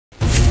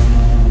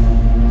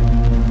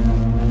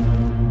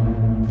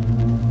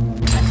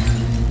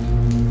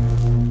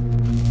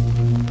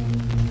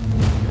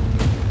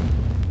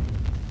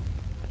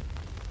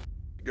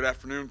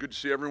afternoon. Good to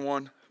see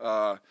everyone.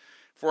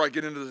 Before I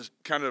get into this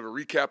kind of a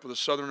recap of the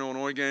Southern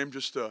Illinois game,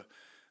 just to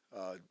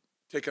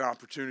take an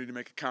opportunity to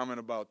make a comment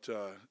about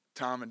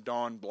Tom and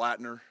Dawn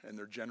Blattner and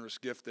their generous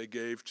gift they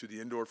gave to the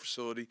indoor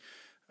facility.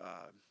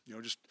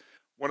 Just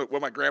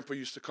what my grandpa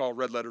used to call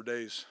red letter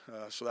days.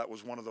 So that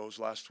was one of those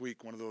last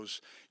week, one of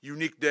those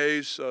unique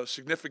days,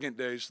 significant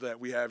days that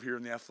we have here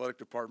in the athletic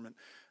department,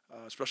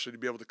 especially to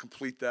be able to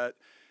complete that.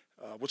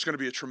 What's going to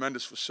be a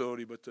tremendous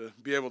facility, but to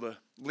be able to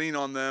lean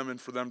on them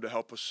and for them to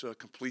help us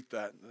complete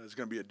that is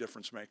going to be a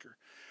difference maker.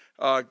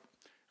 I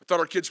thought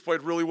our kids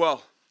played really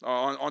well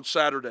on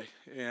Saturday,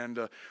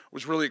 and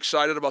was really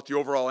excited about the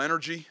overall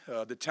energy,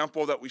 the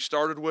tempo that we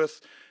started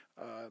with.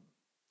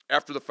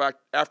 After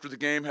the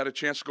game, had a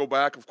chance to go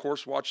back, of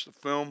course, watch the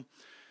film.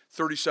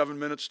 37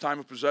 minutes time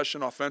of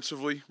possession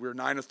offensively. We were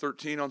 9 of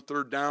 13 on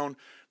third down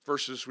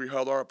versus we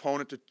held our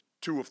opponent to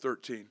 2 of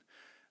 13.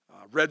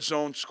 Red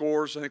zone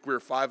scores, I think we were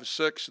 5 of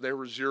 6. They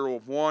were 0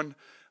 of 1.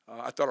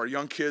 I thought our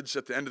young kids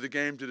at the end of the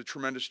game did a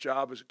tremendous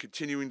job as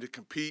continuing to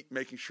compete,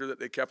 making sure that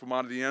they kept them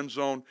out of the end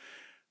zone.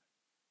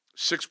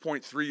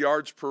 6.3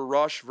 yards per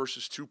rush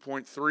versus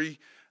 2.3.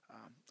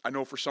 I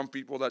know for some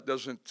people that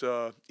doesn't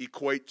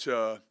equate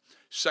to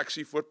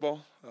sexy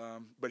football,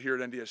 but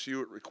here at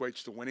NDSU it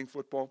equates to winning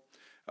football,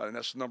 and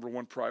that's the number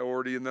one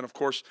priority. And then, of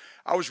course,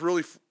 I was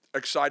really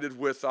excited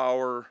with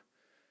our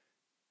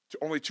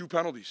only 2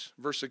 penalties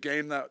versus a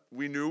game that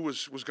we knew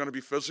was going to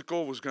be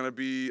physical, was going to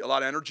be a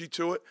lot of energy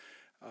to it.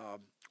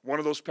 One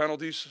of those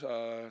penalties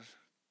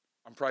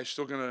I'm probably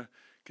still going to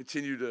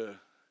continue to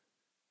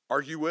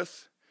argue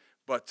with.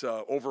 But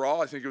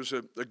overall, I think it was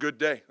a good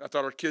day. I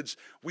thought our kids,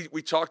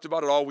 we talked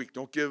about it all week.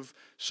 Don't give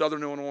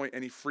Southern Illinois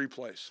any free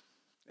plays.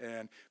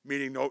 And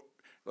meaning,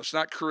 let's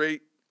not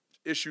create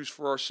issues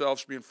for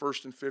ourselves being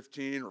 1st and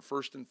 15 or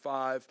 1st and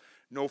 5.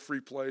 No free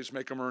plays,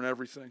 make them earn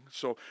everything.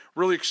 So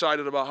really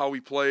excited about how we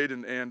played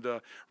and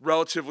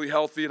relatively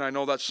healthy. And I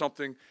know that's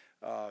something.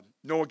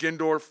 Noah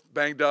Gindorf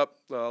banged up,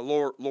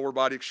 lower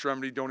body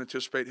extremity. Don't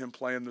anticipate him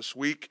playing this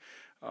week.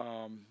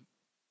 Going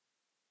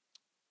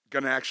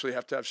to actually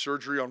have to have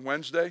surgery on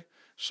Wednesday.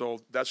 So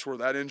that's where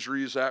that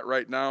injury is at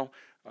right now.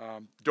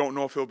 Don't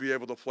know if he'll be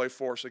able to play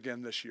for us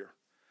again this year.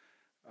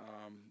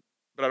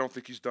 But I don't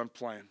think he's done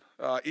playing.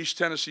 East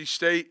Tennessee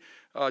State,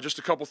 just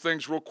a couple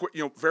things real quick.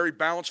 Very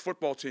balanced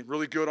football team.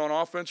 Really good on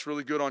offense,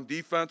 really good on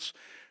defense.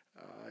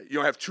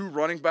 Have 2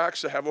 running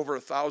backs that have over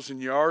 1,000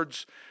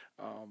 yards.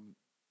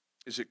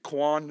 Is it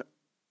Quan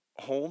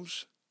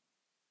Holmes?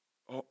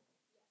 Oh,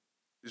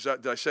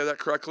 did I say that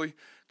correctly?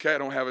 Okay, I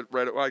don't have it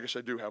right. Well, I guess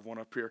I do have one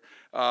up here.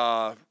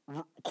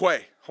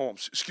 Quay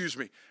Holmes, excuse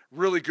me.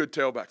 Really good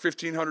tailback.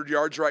 1,500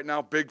 yards right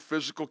now. Big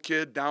physical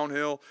kid,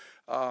 downhill.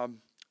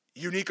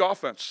 Unique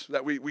offense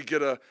that we get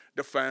to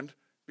defend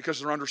because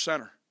they're under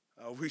center.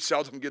 We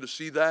seldom get to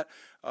see that.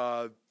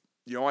 I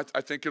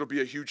think it'll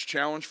be a huge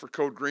challenge for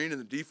Code Green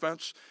and the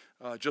defense,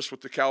 just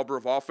with the caliber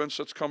of offense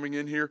that's coming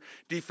in here.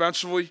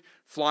 Defensively,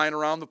 flying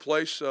around the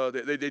place,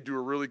 they do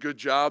a really good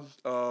job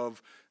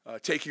of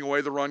taking away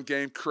the run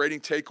game,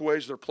 creating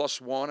takeaways. They're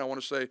 +1. I want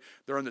to say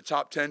they're in the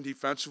top 10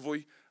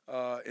 defensively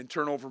in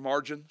turnover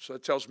margin. So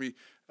that tells me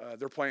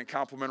they're playing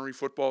complementary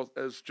football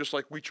just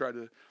like we try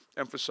to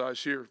emphasize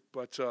here.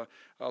 But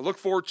look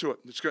forward to it.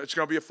 It's going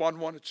to be a fun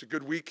one. It's a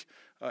good week.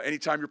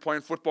 Anytime you're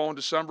playing football in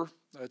December,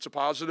 it's a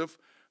positive.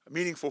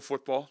 Meaningful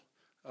football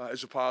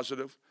is a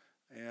positive.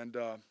 And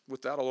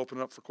with that, I'll open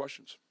it up for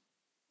questions.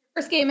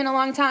 First game in a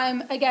long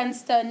time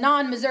against a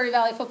non-Missouri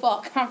Valley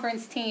Football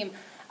Conference team.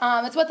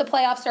 It's what the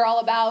playoffs are all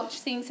about,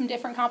 seeing some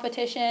different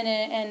competition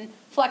and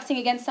flexing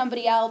against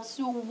somebody else.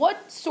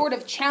 What sort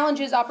of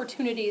challenges,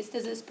 opportunities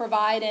does this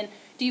provide, and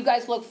do you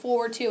guys look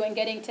forward to and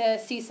getting to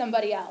see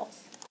somebody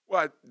else?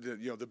 Well,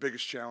 the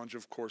biggest challenge,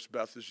 of course,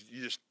 Beth, is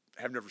you just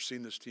have never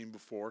seen this team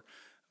before.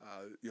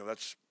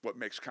 That's what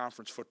makes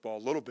conference football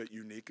a little bit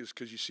unique, is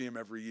because you see them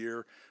every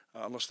year,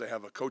 unless they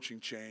have a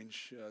coaching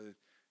change.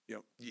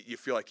 You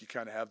feel like you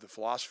kind of have the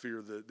philosophy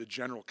or the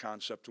general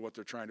concept of what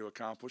they're trying to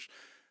accomplish.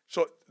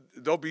 So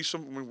there'll be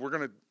we're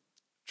going to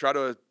try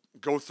to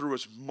go through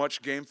as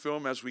much game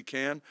film as we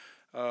can.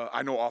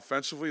 I know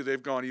offensively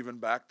they've gone even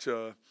back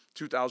to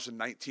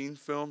 2019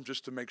 film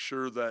just to make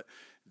sure that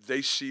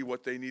they see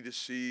what they need to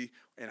see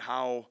and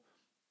how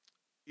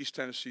East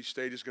Tennessee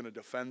State is going to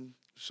defend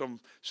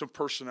some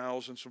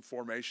personnels and some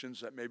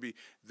formations that maybe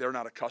they're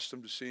not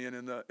accustomed to seeing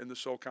in the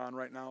SoCon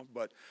right now.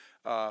 But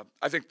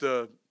I think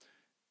the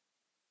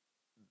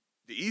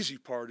easy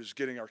part is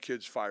getting our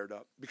kids fired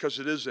up, because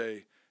it is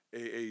a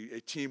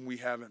team we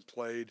haven't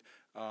played,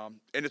 and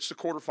it's the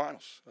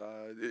quarterfinals.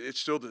 It's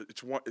still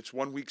it's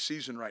 1 week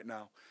season right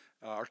now.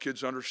 Our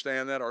kids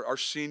understand that. Our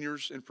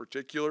seniors in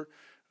particular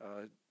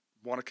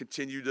want to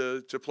continue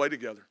to play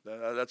together.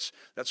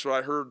 That's what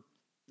I heard.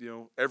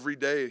 Every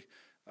day,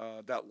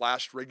 that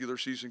last regular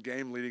season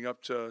game leading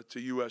up to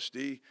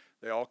USD,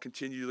 they all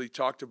continually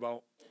talked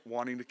about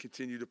wanting to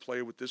continue to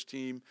play with this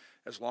team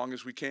as long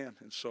as we can.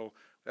 And so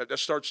that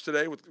starts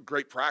today with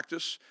great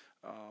practice.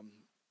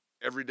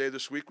 Every day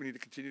this week we need to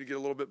continue to get a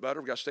little bit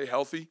better. We've got to stay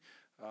healthy.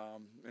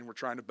 and we're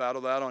trying to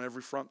battle that on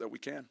every front that we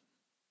can.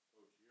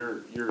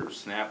 Your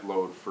snap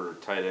load for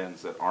tight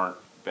ends that aren't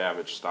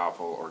Babbage,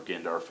 Stoffel, or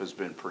Gindorf has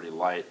been pretty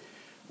light.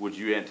 Would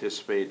you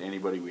anticipate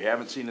anybody we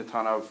haven't seen a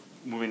ton of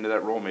moving to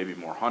that role, maybe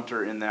more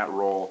Hunter in that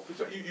role?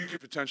 You could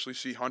potentially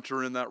see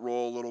Hunter in that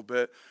role a little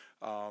bit.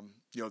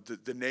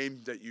 The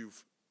name that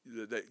you've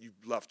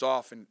left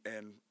off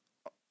and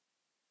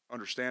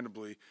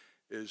understandably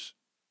is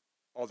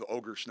all the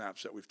ogre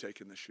snaps that we've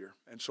taken this year.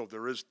 And so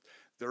there is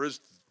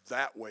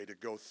that way to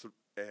go through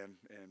and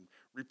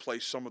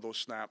replace some of those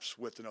snaps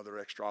with another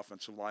extra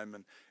offensive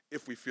lineman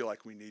if we feel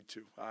like we need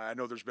to. I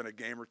know there's been a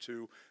game or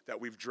two that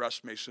we've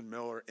dressed Mason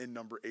Miller in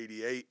number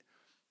 88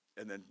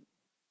 and then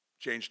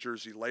changed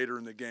jersey later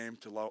in the game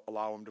to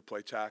allow him to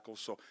play tackle.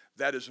 So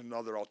that is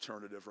another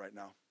alternative right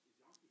now.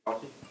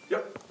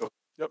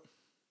 Yep.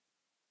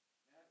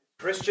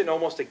 Christian,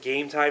 almost a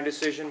game-time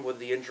decision with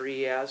the injury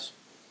he has?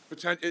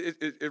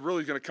 It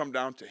really is going to come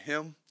down to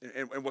him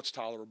and what's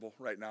tolerable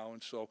right now.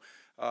 And so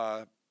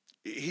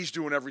he's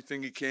doing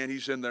everything he can.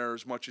 He's in there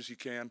as much as he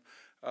can,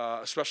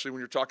 especially when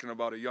you're talking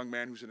about a young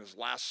man who's in his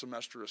last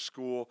semester of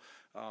school.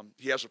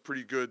 He has a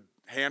pretty good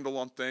handle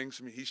on things.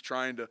 I mean, he's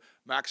trying to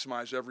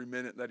maximize every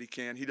minute that he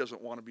can. He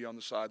doesn't want to be on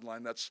the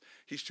sideline.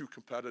 He's too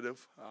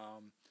competitive.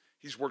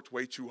 He's worked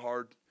way too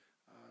hard.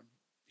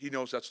 He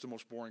knows that's the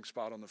most boring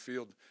spot on the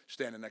field,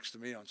 standing next to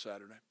me on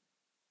Saturday.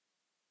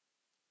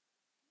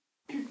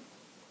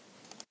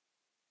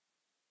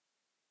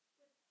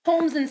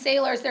 Holmes and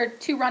Sailors, they're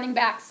two running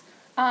backs.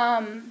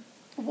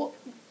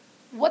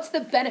 What's the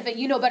benefit,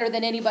 you know better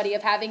than anybody,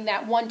 of having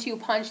that 1-2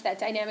 punch, that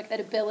dynamic, that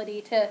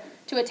ability to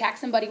attack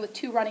somebody with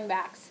two running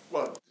backs?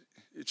 Well,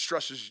 it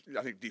stresses,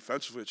 I think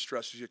defensively it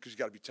stresses you because you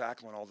got to be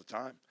tackling all the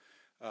time.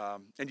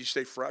 And you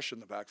stay fresh in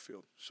the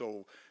backfield.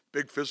 So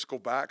big physical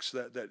backs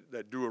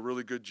that do a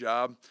really good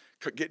job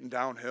getting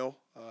downhill.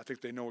 I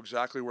think they know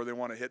exactly where they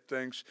want to hit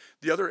things.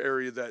 The other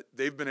area that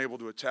they've been able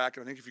to attack,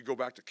 and I think if you go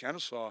back to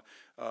Kennesaw,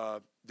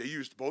 they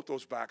used both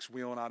those backs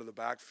wheeling out of the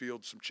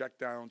backfield, some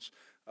checkdowns,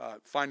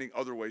 finding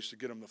other ways to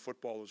get them the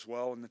football as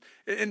well.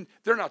 And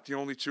they're not the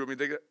only two. I mean,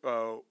 they got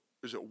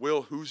is it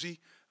Will Hoosie?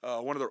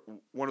 One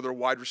of their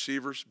wide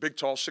receivers, big,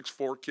 tall,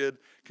 6'4" kid,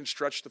 can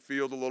stretch the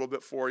field a little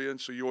bit for you, and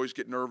so you always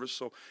get nervous.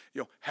 So,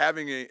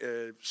 having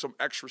some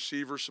X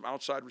receivers, some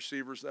outside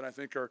receivers that I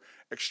think are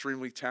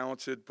extremely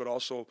talented, but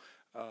also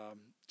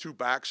two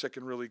backs that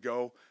can really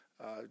go,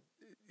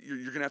 you're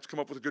going to have to come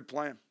up with a good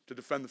plan to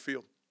defend the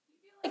field.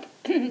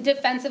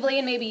 Defensively,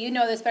 and maybe you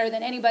know this better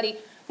than anybody,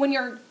 when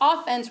your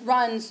offense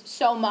runs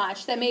so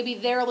much that maybe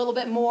they're a little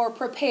bit more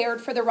prepared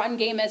for the run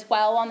game as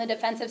well on the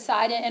defensive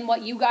side and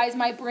what you guys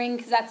might bring,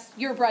 because that's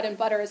your bread and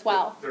butter as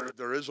well.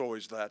 There is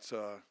always that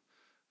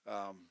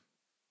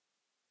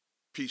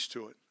piece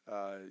to it.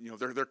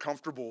 They're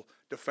comfortable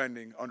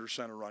defending under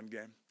center run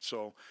game.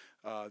 So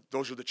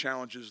those are the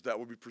challenges that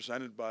will be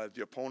presented by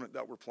the opponent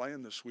that we're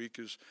playing this week.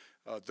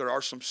 There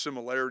are some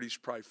similarities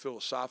probably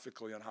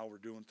philosophically on how we're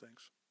doing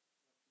things.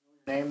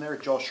 Name there,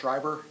 Joe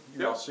Schreiber,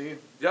 ULC.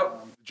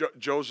 Yep.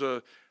 Joe's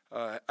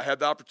I had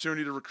the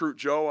opportunity to recruit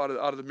Joe out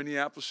of the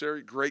Minneapolis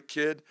area. Great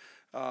kid.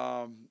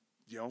 I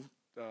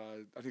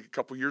think a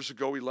couple years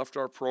ago he left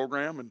our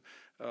program, and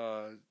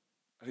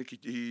I think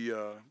he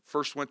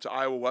first went to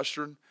Iowa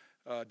Western,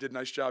 did a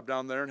nice job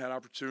down there, and had an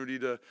opportunity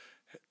to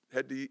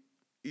head to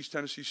East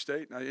Tennessee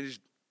State. And he's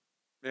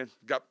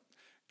got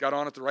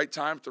on at the right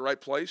time, at the right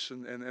place,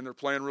 and they're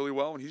playing really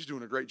well, and he's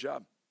doing a great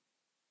job.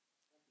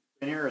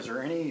 Here, is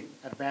there any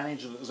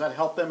advantage? Does that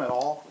help them at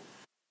all?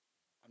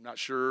 I'm not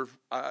sure.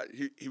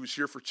 He was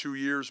here for 2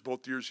 years.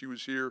 Both years he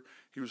was here,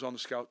 he was on the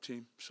scout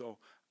team. So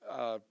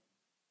I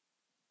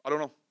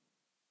don't know.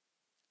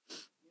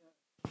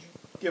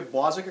 Give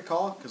Błazik a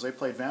call because they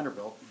played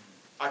Vanderbilt.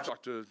 I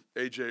talked to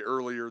AJ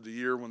earlier the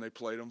year when they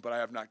played him, but I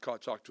have not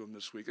talked to him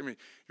this week. I mean,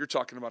 you're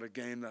talking about a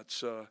game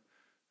that's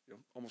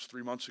almost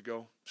 3 months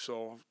ago.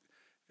 So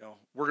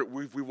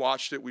we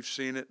watched it, we've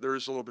seen it. There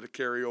is a little bit of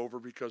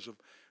carryover because of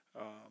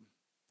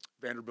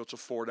Vanderbilt's a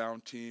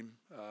 4-down team.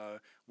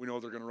 We know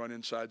they're going to run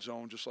inside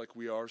zone just like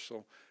we are,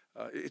 so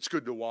it's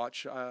good to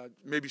watch.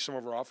 Maybe some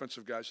of our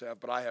offensive guys have,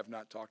 but I have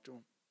not talked to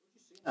them.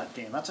 That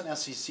game, that's an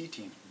SEC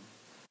team.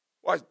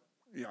 Well,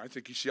 I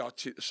think you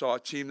saw a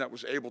team that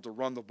was able to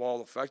run the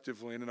ball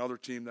effectively and another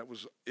team that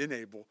was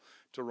unable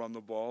to run the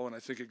ball. And I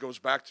think it goes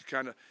back to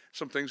kind of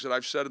some things that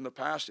I've said in the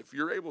past. If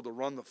you're able to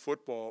run the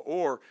football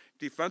or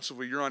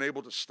defensively you're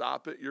unable to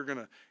stop it, you're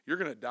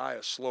gonna die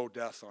a slow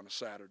death on a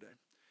Saturday.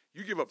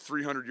 You give up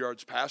 300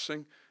 yards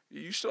passing,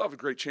 you still have a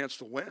great chance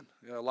to win.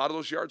 A lot of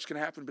those yards can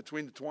happen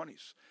between the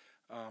 20s.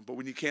 But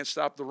when you can't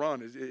stop the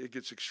run, it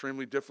gets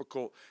extremely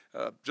difficult,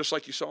 just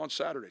like you saw on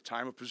Saturday.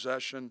 Time of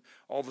possession,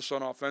 all of a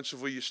sudden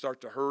offensively you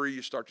start to hurry,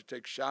 you start to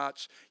take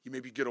shots, you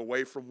maybe get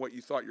away from what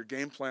you thought your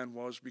game plan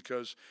was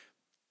because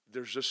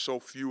there's just so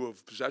few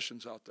of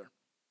possessions out there.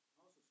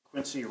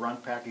 Quincy run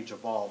package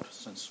evolved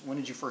since when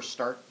did you first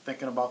start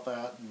thinking about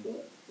that?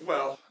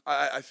 Well,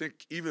 I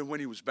think even when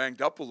he was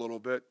banged up a little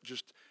bit,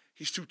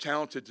 he's too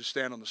talented to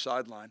stand on the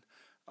sideline.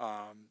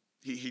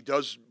 He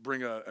does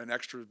bring an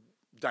extra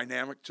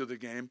dynamic to the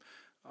game.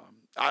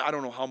 I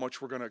don't know how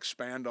much we're going to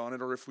expand on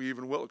it or if we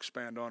even will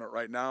expand on it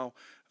right now.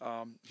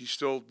 He's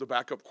still the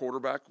backup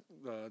quarterback.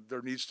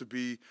 There needs to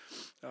be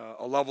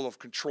a level of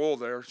control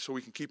there so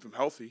we can keep him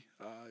healthy,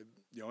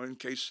 in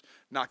case,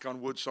 knock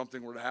on wood,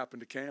 something were to happen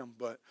to Cam.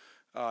 But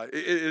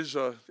it is,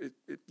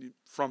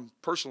 from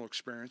personal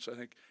experience, I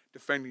think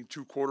defending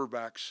two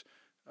quarterbacks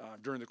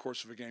during the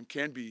course of a game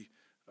can be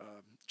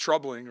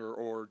troubling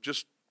or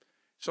just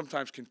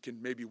sometimes can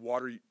maybe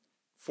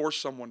force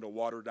someone to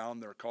water down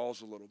their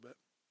calls a little bit.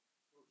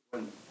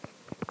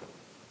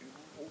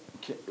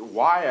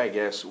 Why, I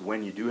guess,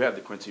 when you do have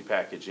the Quincy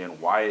package in,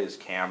 why is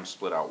Cam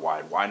split out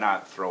wide? Why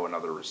not throw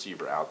another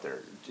receiver out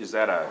there? Is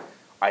that a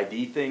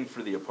ID thing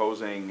for the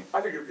opposing?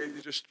 I think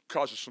it just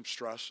causes some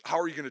stress. How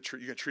are you going to treat?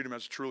 You going to treat him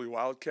as a truly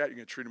wildcat? You're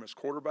going to treat him as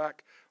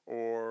quarterback,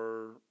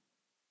 or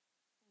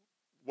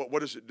what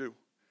does it do?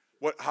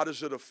 How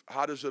does it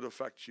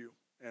affect you?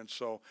 And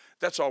so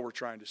that's all we're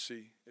trying to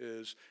see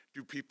is,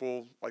 do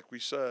people, like we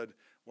said,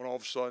 when all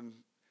of a sudden,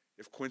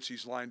 if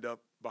Quincy's lined up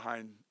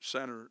behind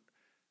center,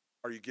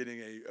 are you getting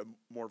a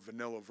more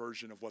vanilla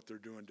version of what they're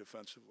doing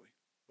defensively?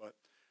 But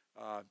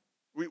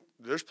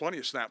there's plenty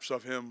of snaps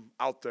of him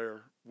out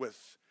there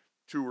with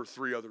 2 or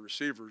 3 other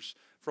receivers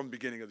from the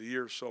beginning of the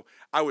year. So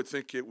I would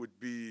think it would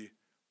be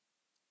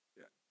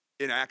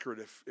inaccurate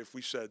if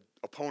we said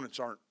opponents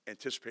aren't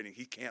anticipating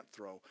he can't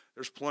throw.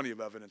 There's plenty of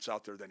evidence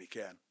out there that he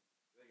can.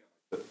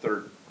 The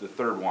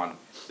third one,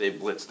 they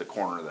blitzed the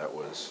corner that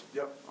was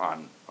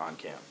on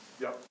Cam.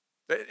 Yep.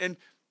 And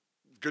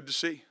good to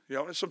see.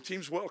 And some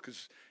teams will,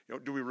 because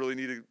do we really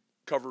need to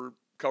cover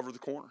the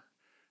corner?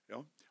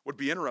 What'd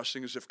be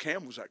interesting is if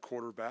Cam was at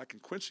quarterback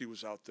and Quincy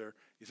was out there,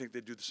 you think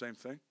they'd do the same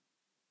thing?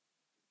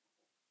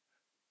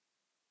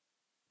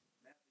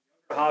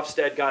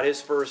 Hofstad got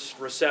his first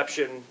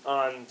reception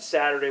on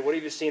Saturday. What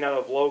have you seen out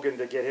of Logan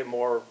to get him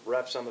more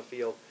reps on the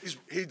field?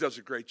 He does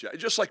a great job,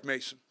 just like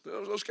Mason.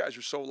 Those guys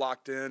are so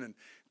locked in and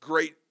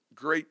great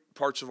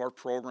parts of our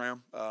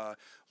program.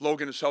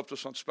 Logan has helped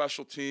us on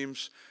special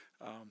teams.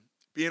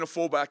 Being a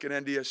fullback at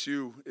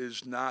NDSU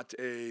is not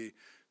a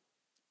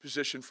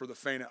position for the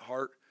faint at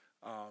heart.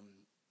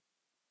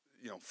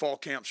 Fall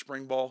camp,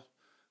 spring ball.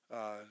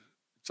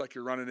 It's like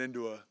you're running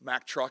into a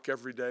Mack truck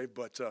every day,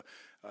 but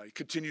he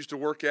continues to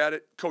work at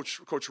it.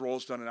 Coach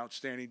Roll's done an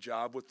outstanding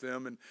job with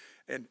them,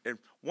 and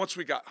once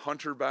we got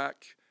Hunter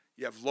back,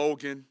 you have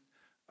Logan,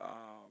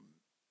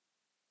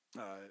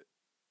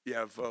 you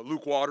have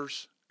Luke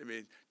Waters. I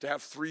mean, to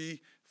have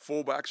 3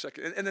 fullbacks,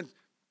 and then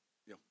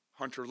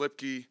Hunter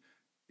Lipke,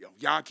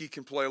 Yankee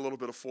can play a little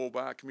bit of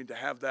fullback. I mean, to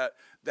have that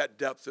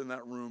depth in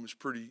that room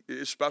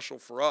is special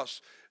for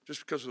us,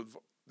 just because of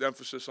the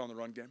emphasis on the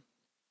run game.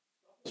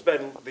 He's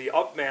been the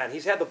up man.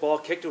 He's had the ball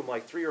kicked to him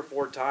like 3 or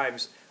 4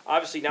 times.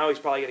 Obviously, now he's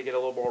probably going to get a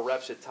little more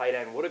reps at tight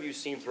end. What have you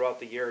seen throughout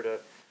the year?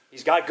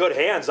 He's got good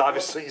hands,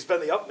 obviously. He's been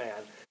the up man.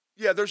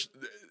 Yeah, there's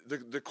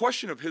the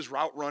question of his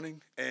route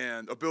running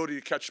and ability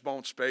to catch the ball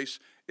in space.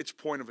 It's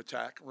point of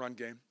attack, run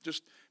game.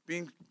 Just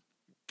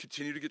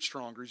continue to get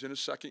stronger. He's in his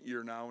 2nd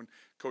year now, and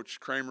Coach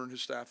Kramer and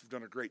his staff have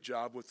done a great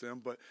job with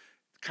him. But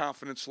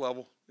confidence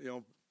level,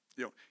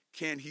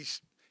 can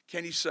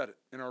he set it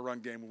in our run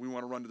game when we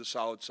want to run to the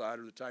solid side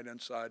or the tight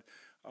end side?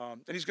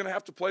 And he's going to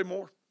have to play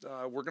more.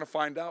 We're going to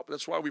find out. But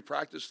that's why we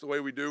practice the way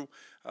we do.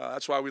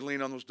 That's why we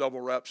lean on those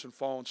double reps in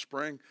fall and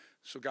spring.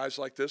 So guys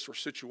like this or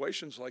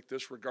situations like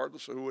this,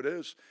 regardless of who it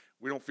is,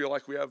 we don't feel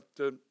like we have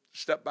to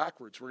step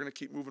backwards. We're going to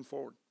keep moving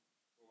forward.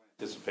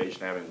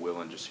 Anticipation having Will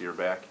and Jasir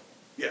back?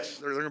 Yes,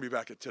 they're going to be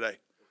back at today.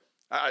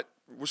 I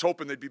was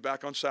hoping they'd be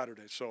back on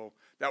Saturday. So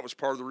that was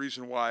part of the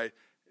reason why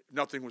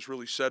nothing was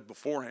really said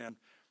beforehand.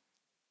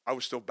 I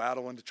was still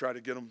battling to try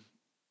to get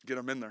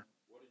them in there.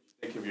 What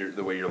did you think of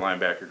the way your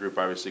linebacker group,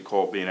 obviously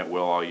Cole being at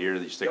Will all year,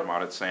 that you stick him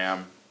out at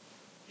Sam?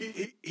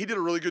 He did a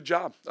really good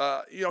job.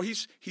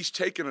 He's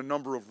taken a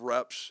number of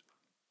reps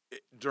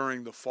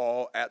during the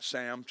fall at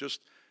Sam,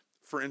 just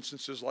for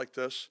instances like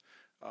this.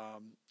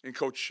 And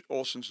Coach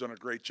Olson's done a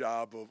great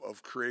job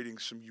of creating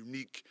some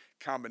unique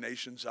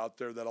combinations out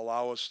there that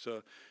allow us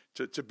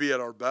to be at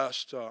our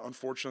best.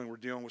 Unfortunately, we're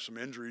dealing with some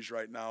injuries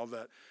right now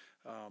that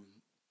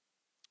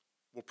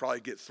we'll probably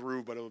get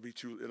through, but it'll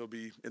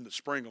be in the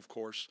spring, of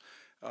course.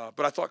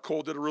 But I thought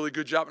Cole did a really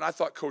good job, and I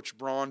thought Coach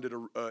Braun did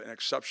an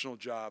exceptional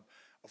job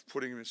of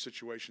putting him in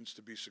situations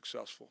to be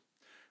successful.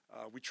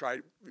 We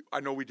tried.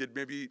 I know we did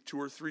maybe 2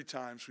 or 3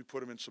 times. We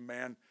put him in some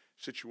man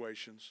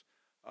situations,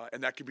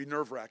 and that can be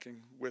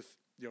nerve-wracking with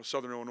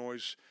Southern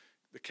Illinois,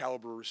 the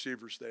caliber of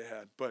receivers they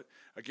had. But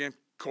again,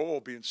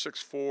 Cole being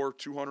 6'4",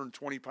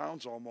 220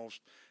 pounds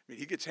almost. I mean,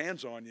 he gets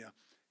hands on you.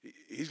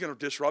 He's going to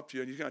disrupt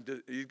you, and he's going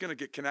to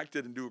get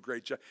connected and do a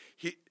great job.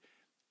 He's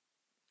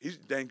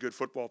a dang good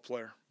football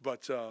player,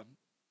 but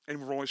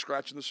and we're only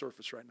scratching the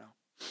surface right now.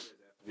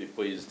 Be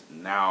pleased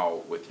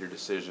now with your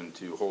decision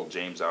to hold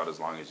James out as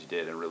long as you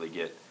did and really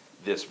get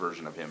this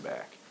version of him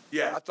back.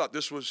 Yeah, I thought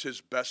this was his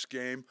best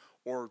game,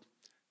 or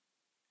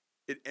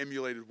it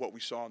emulated what we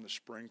saw in the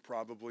spring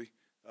probably.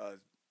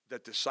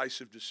 That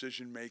decisive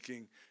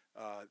decision-making,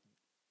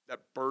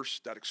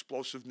 burst, that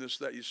explosiveness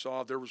that you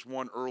saw. There was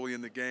one early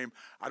in the game.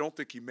 I don't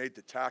think he made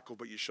the tackle,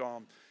 but you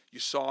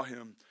saw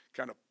him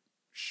kind of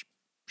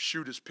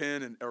shoot his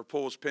pin or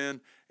pull his pin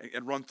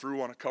and run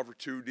through on a cover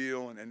 2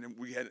 deal, and then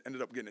we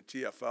ended up getting a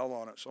TFL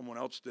on it. Someone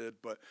else did,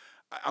 but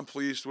I'm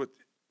pleased with.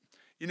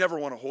 You never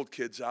want to hold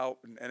kids out,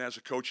 and as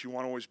a coach, you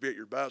want to always be at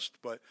your best.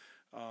 But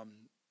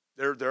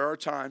there are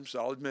times,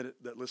 I'll admit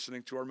it, that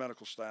listening to our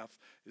medical staff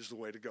is the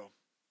way to go.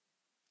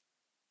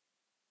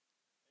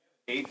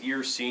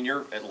 8th-year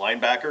senior at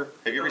linebacker.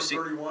 Have you ever seen?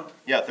 31?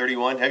 Yeah,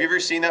 31. Have you ever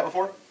seen that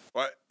before?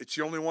 Well, it's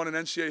the only one in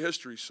NCAA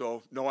history,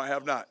 so no, I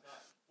have not.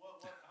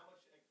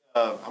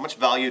 How much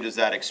value does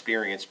that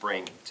experience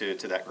bring to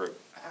that group?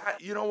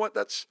 You know what?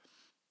 That's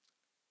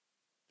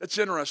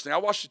interesting. I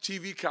watched a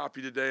TV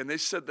copy today, and they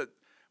said that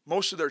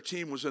most of their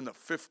team was in the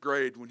 5th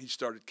grade when he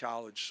started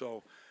college.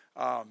 So,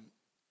 I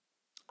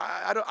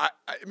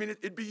mean,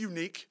 it'd be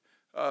unique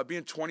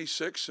being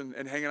 26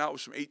 and hanging out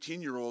with some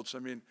 18-year-olds. I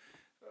mean,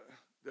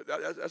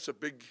 that's a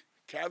big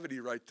cavity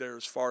right there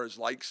as far as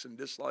likes and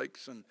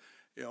dislikes, and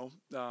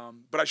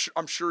but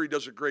I'm sure he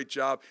does a great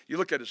job. You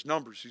look at his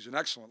numbers; he's an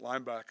excellent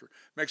linebacker.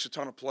 Makes a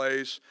ton of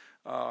plays.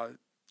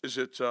 Is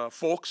it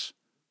Folks?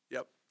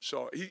 Yep.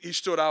 So he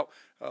stood out.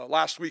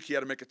 Last week he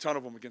had to make a ton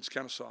of them against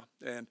Kennesaw,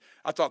 and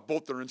I thought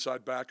both their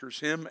inside backers,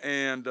 him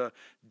and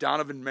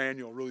Donovan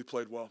Manuel, really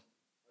played well.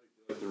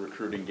 The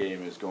recruiting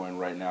game is going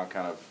right now,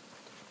 kind of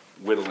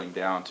whittling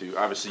down to.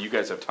 Obviously, you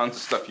guys have tons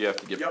of stuff you have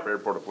to get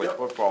prepared for to play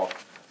football,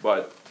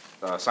 but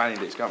signing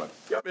day's coming.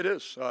 Yep, it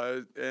is,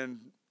 and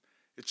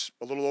it's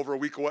a little over a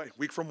week away.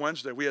 Week from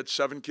Wednesday, we had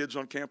 7 kids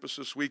on campus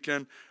this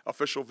weekend.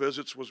 Official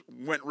visits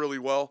went really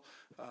well,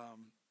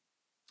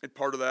 and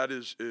part of that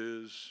is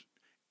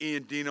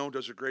Ian Dino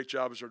does a great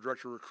job as our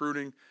director of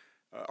recruiting.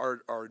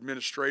 Our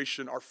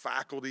administration, our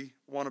faculty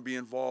want to be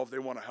involved. They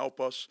want to help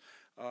us.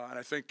 And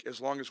I think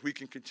as long as we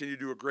can continue to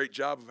do a great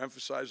job of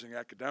emphasizing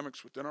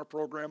academics within our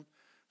program,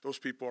 those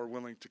people are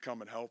willing to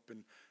come and help.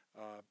 And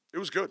it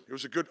was good. It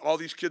was all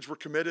these kids were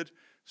committed,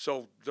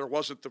 so there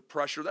wasn't the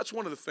pressure. That's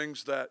one of the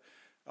things that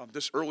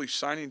this early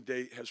signing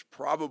date has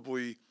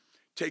probably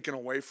taken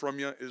away from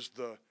you is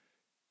the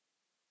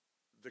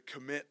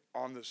commit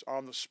on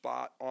the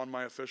spot on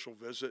my official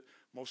visit.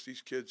 Most of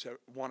these kids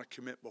want to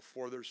commit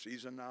before their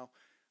season now.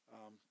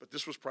 But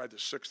this was probably the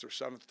 6th or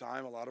 7th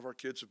time a lot of our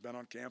kids have been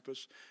on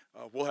campus.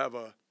 We'll have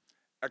a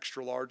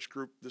extra large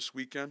group this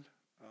weekend.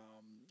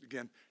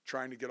 Again,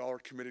 trying to get all our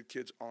committed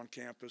kids on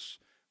campus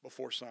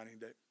before signing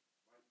day.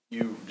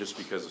 You, just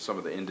because of some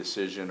of the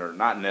indecision or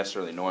not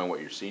necessarily knowing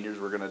what your seniors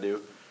were going to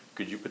do,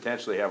 could you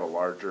potentially have a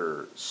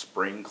larger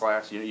spring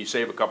class? You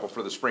save a couple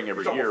for the spring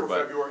every year,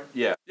 but February?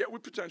 Yeah, we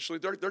potentially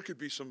there could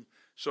be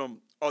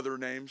some other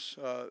names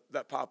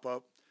that pop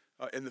up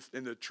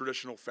in the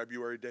traditional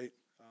February date.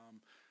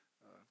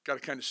 Got to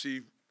kind of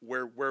see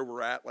where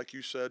we're at. Like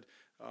you said,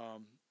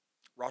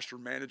 roster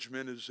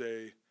management is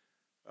a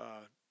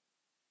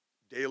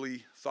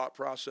daily thought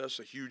process,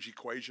 a huge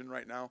equation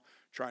right now,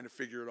 trying to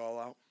figure it all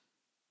out.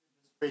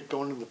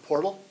 Going into the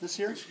portal this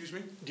year? Excuse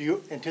me? Do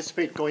you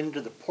anticipate going into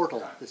the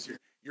portal this year?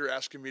 You're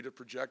asking me to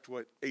project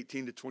what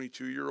 18 to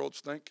 22-year-olds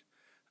think?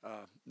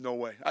 No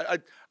way.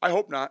 I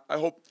hope not. I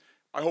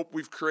hope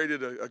we've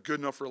created a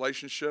good enough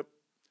relationship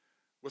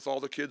with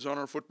all the kids on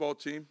our football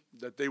team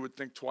that they would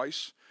think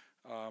twice.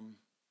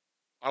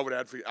 I would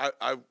advocate.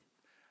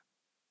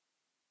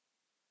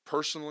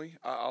 Personally,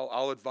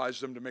 I'll advise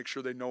them to make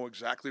sure they know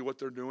exactly what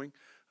they're doing.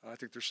 I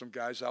think there's some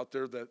guys out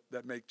there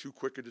that make too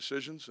quick of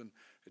decisions, and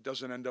it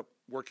doesn't end up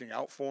working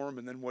out for them.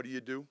 And then what do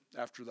you do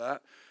after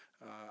that?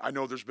 I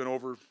know there's been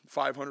over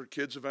 500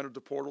 kids have entered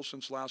the portal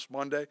since last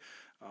Monday.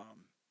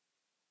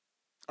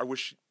 I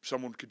wish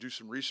someone could do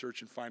some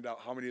research and find out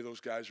how many of those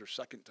guys are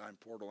second-time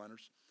portal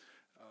enters.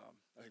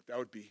 I think that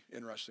would be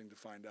interesting to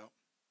find out.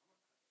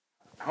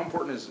 How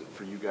important is it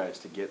for you guys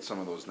to get some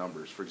of those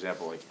numbers? For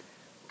example, like,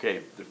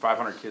 okay, there are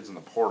 500 kids in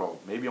the portal,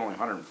 maybe only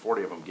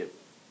 140 of them get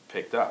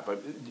picked up.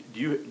 But do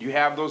you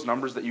have those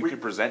numbers that you can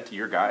present to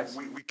your guys?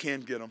 We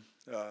can get them.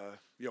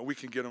 We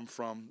can get them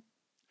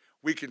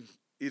we can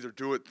either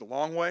do it the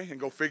long way and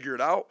go figure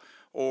it out,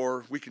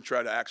 or we can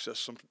try to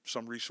access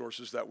some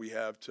resources that we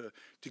have to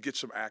get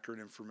some accurate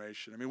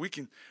information. I mean, we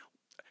can,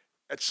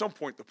 at some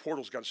point, the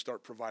portal's got to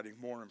start providing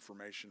more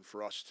information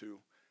for us to,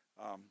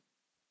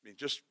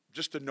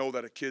 just to know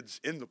that a kid's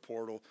in the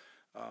portal.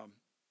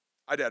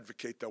 I'd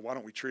advocate that why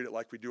don't we treat it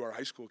like we do our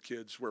high school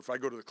kids, where if I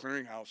go to the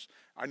clearinghouse,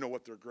 I know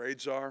what their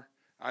grades are,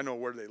 I know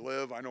where they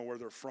live, I know where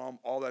they're from,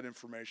 all that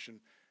information.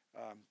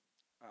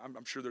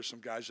 I'm sure there's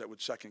some guys that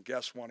would second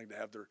guess wanting to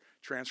have their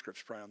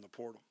transcripts probably on the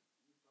portal.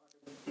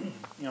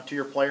 To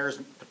your players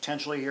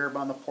potentially here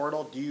on the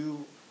portal, do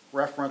you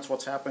reference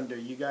what's happened to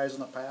you guys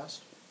in the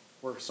past,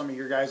 where some of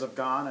your guys have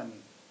gone and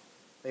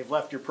they've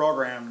left your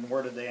program, and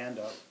where did they end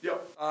up?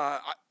 Yep.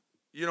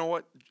 You know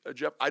what,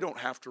 Jeff? I don't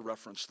have to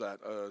reference that.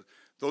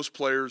 Those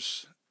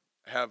players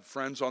have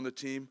friends on the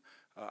team.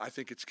 I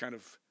think it's kind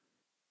of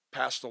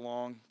passed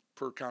along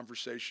per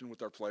conversation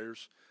with our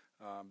players.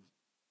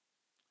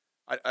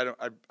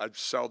 I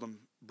seldom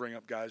bring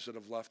up guys that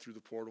have left through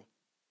the portal.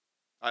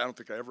 I don't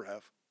think I ever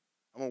have.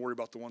 I'm going to worry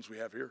about the ones we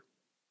have here.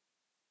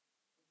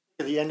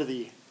 At the end of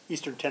the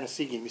Eastern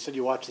Tennessee game, you said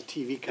you watched the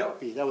TV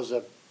copy. Yep. That was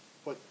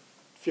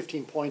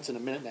 15 points in a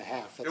minute and a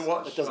half. It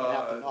was. That doesn't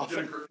happen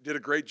often. Did a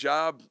great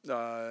job.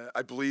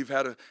 I believe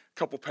had a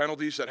couple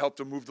penalties that helped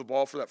him move the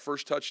ball for that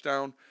first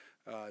touchdown.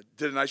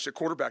 The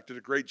quarterback did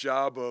a great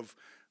job of,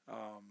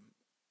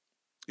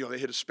 they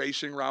hit a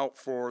spacing route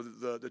for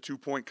the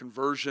 2-point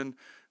conversion.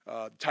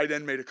 Tight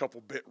end made a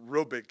couple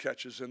real big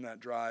catches in that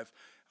drive.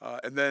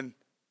 And then,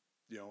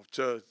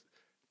 to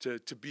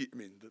beat,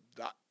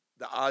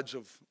 the odds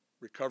of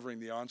recovering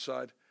the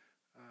onside,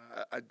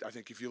 I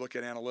think if you look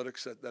at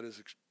analytics, that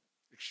is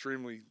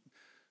extremely,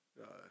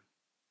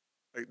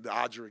 the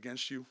odds are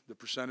against you, the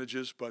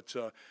percentages, but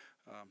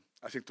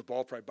I think the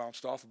ball probably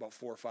bounced off about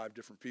 4 or 5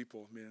 different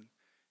people.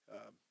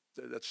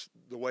 That's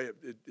the way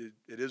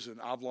it is in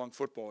oblong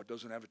football. It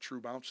doesn't have a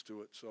true bounce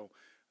to it. So,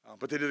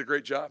 but they did a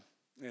great job.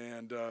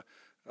 And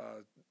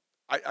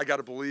I got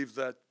to believe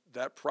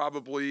that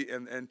probably,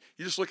 and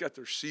you just look at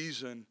their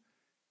season,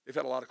 they've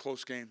had a lot of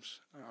close games.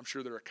 I'm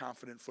sure they're a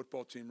confident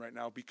football team right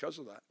now because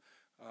of that.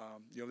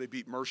 They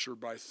beat Mercer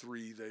by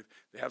 3.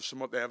 They have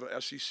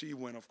an SEC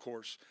win, of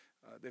course.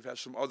 They've had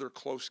some other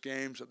close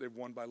games that they've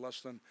won by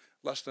less than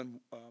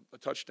a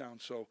touchdown.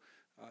 So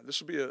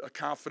this will be a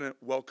confident,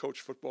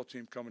 well-coached football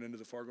team coming into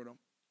the Fargo Dome.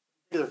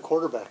 Their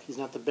quarterback, he's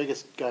not the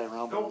biggest guy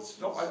around. No,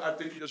 I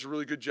think he does a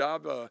really good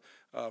job.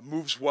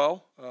 Moves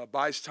well,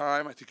 buys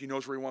time. I think he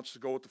knows where he wants to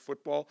go with the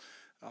football.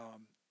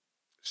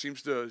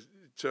 Seems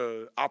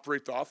to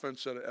operate the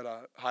offense at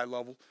a high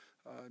level.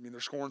 They're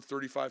scoring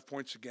 35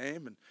 points a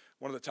game and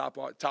one of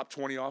the top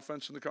 20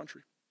 offense in the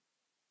country.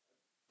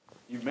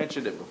 You've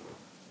mentioned it before,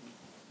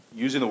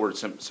 using the word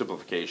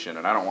simplification,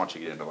 and I don't want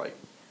you to get into like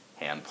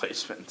hand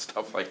placement and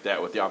stuff like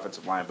that with the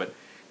offensive line, but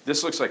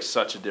this looks like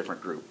such a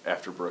different group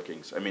after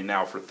Brookings.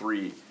 Now for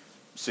 3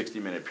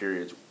 60-minute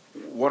periods,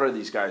 what are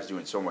these guys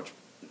doing so much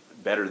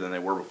better than they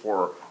were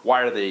before?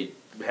 Why are they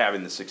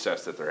having the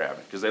success that they're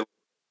having? Because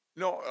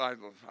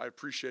I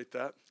appreciate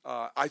that.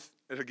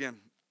 And again,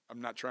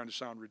 I'm not trying to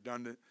sound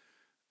redundant,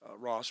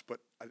 Ross, but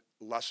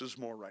less is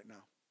more right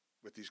now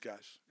with these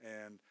guys.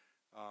 And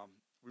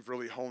we've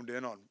really honed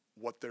in on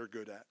what they're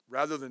good at.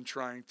 Rather than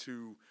trying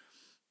to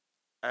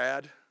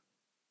add,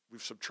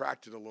 we've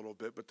subtracted a little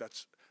bit, but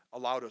that's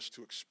allowed us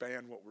to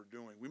expand what we're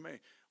doing.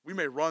 We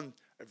may run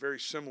a very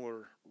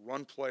similar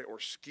run play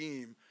or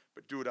scheme,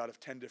 but do it out of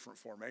 10 different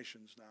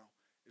formations now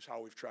is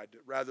how we've tried to,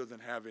 rather than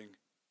having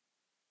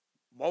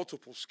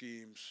multiple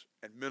schemes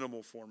and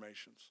minimal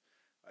formations,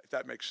 if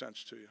that makes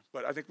sense to you.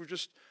 But I think we've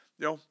just,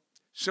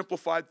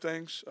 simplified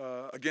things.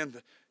 Again,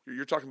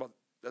 you're talking about,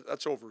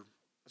 that's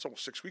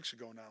almost 6 weeks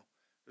ago now.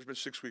 There's been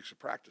 6 weeks of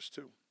practice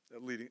too,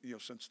 leading,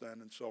 since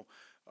then. And so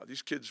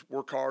these kids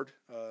work hard.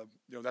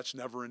 That's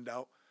never in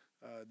doubt.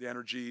 The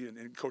energy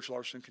and Coach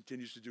Larson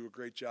continues to do a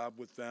great job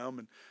with them.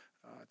 And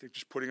I think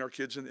just putting our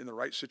kids in the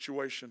right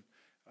situation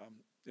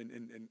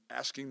and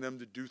asking them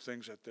to do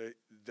things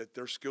that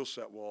their skill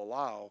set will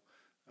allow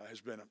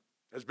has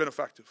been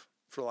effective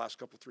for the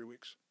last 3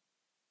 weeks.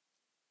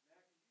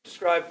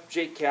 Describe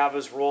Jake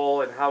Cava's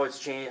role and how it's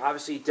changed.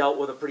 Obviously, he dealt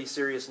with a pretty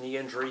serious knee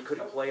injury,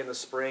 couldn't play in the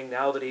spring.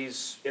 Now that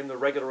he's in the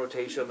regular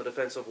rotation on the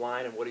defensive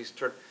line and what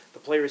the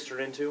player he's turned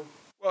into.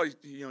 Well,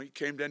 he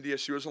came to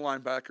NDSU as a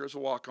linebacker, as a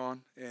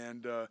walk-on,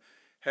 and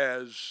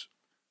has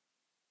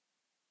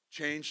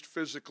changed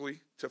physically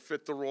to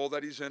fit the role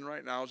that he's in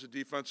right now as a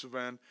defensive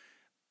end.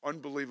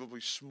 Unbelievably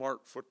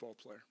smart football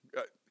player.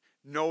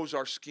 Knows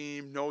our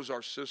scheme, knows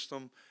our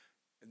system,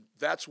 and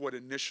that's what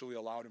initially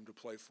allowed him to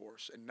play for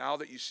us. And now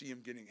that you see him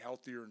getting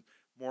healthier and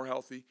more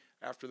healthy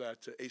after that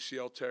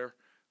ACL tear,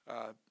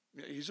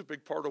 he's a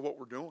big part of what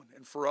we're doing.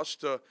 And for us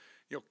to,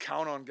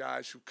 count on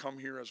guys who come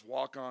here as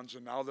walk-ons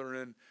and now they're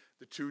in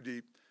the 2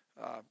 deep,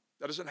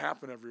 that doesn't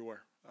happen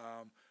everywhere.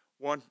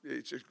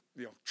 It's a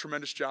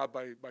tremendous job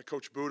by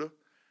Coach Buddha,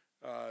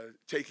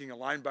 taking a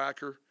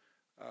linebacker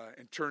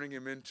and turning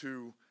him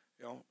into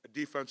a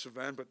defensive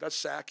end. But that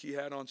sack he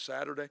had on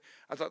Saturday,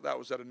 I thought that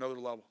was at another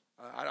level.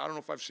 I don't know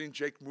if I've seen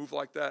Jake move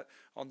like that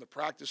on the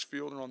practice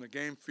field or on the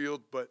game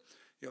field, but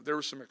there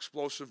was some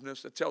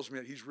explosiveness. That tells me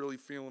that he's really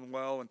feeling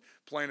well and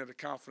playing at a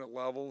confident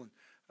level. And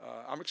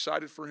I'm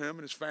excited for him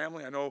and his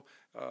family. I know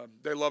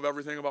they love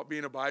everything about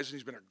being a Bison.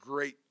 He's been a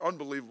great,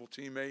 unbelievable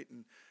teammate,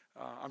 and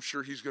I'm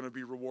sure he's going to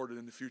be rewarded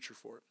in the future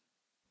for it.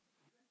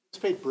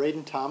 Anticipate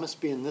Braden Thomas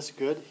being this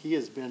good? He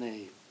has been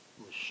a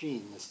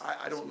machine.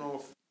 I don't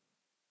know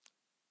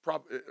if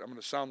I'm going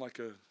to sound like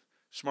a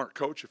smart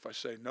coach if I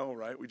say no,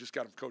 right? We just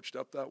got him coached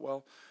up that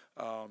well.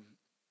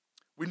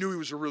 We knew he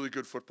was a really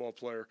good football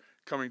player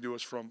coming to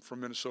us from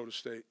Minnesota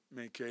State,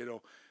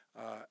 Mankato.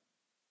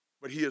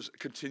 But he has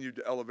continued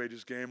to elevate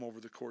his game over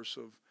the course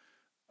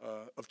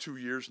of 2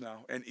 years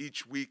now. And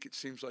each week it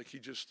seems like he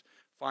just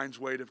finds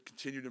way to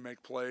continue to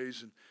make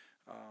plays. And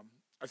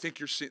I think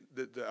you're seeing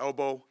the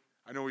elbow.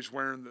 I know he's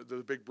wearing the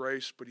big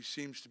brace, but he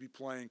seems to be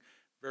playing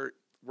very,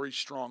 very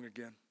strong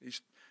again.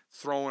 He's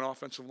throwing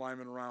offensive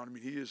linemen around.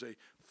 He is a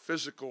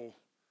physical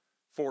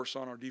force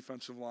on our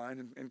defensive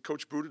line, and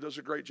Coach Buda does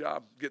a great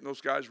job getting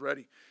those guys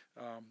ready.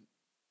 I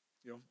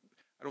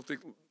don't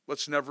think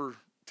let's never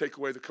take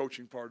away the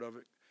coaching part of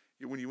it.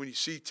 When you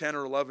see 10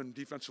 or 11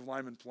 defensive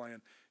linemen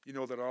playing, you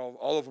know that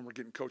all of them are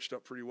getting coached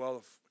up pretty well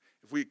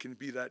if we can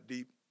be that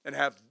deep and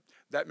have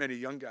that many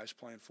young guys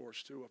playing for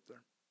us too up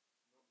there.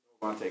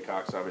 Monte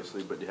Cox,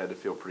 obviously, but you had to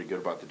feel pretty good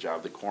about the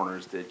job the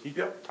corners did. Can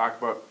you talk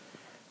about,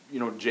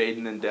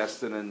 Jaden and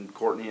Destin and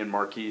Courtney and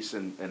Marquise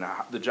and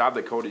the job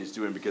that Cody's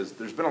doing? Because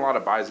there's been a lot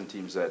of Bison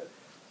teams that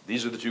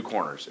these are the two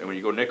corners. And when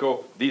you go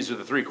nickel, these are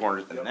the three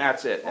corners, and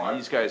that's it. And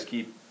these guys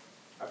keep.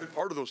 I've been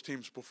part of those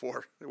teams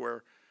before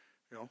where,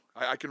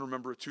 I can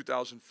remember a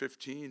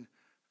 2015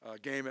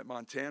 game at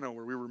Montana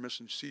where we were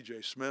missing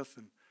C.J. Smith,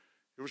 and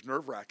it was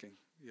nerve-wracking,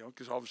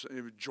 because all of a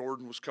sudden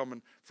Jordan was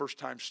coming first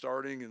time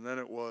starting, and then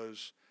it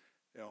was,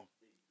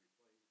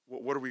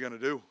 what are we going to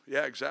do?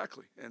 Yeah,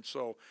 exactly. And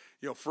so,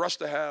 for us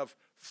to have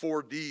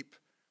 4 deep,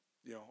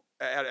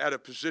 at a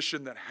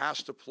position that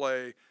has to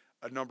play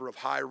a number of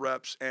high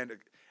reps and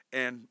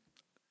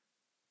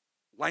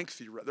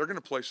lengthy reps, they're going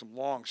to play some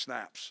long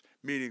snaps,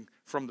 meaning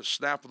from the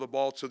snap of the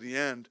ball to the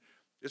end,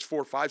 it's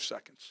 4 or 5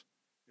 seconds,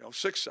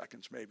 6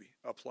 seconds maybe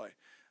a play.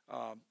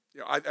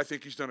 I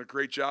think he's done a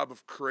great job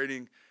of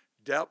creating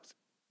depth.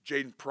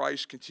 Jaden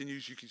Price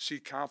continues. You can see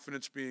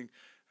confidence being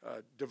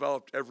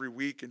developed every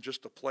week in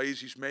just the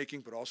plays he's making,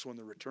 but also in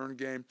the return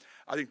game.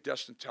 I think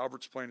Destin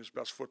Talbert's playing his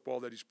best football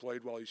that he's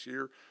played while he's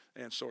here,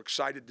 and so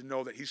excited to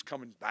know that he's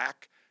coming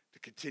back to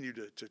continue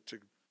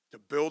to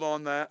build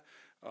on that.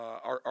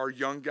 Our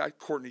young guy,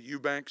 Courtney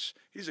Eubanks,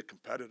 he's a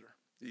competitor.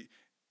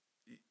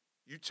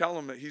 You tell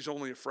him that he's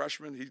only a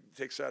freshman, he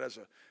takes that as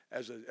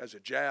a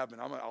jab,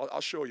 and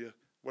I'll show you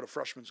what a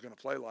freshman's going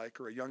to play like,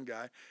 or a young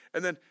guy.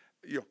 And then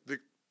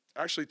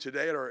actually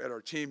today at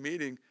our team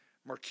meeting,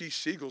 Marquise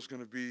Siegel's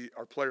going to be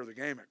our player of the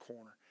game at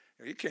corner.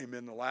 He came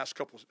in the last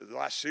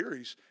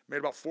series, made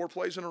about 4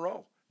 plays in a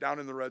row down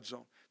in the red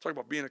zone. Talk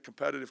about being a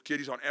competitive kid.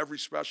 He's on every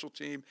special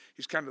team.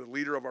 He's kind of the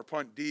leader of our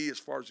punt D as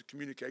far as the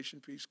communication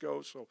piece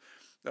goes. So,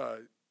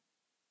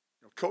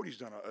 Cody's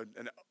done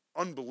an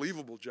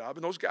unbelievable job,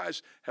 and those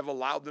guys have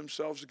allowed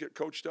themselves to get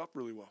coached up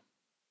really well.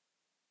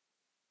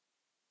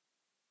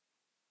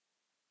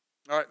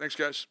 All right, thanks,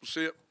 guys. We'll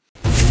see you.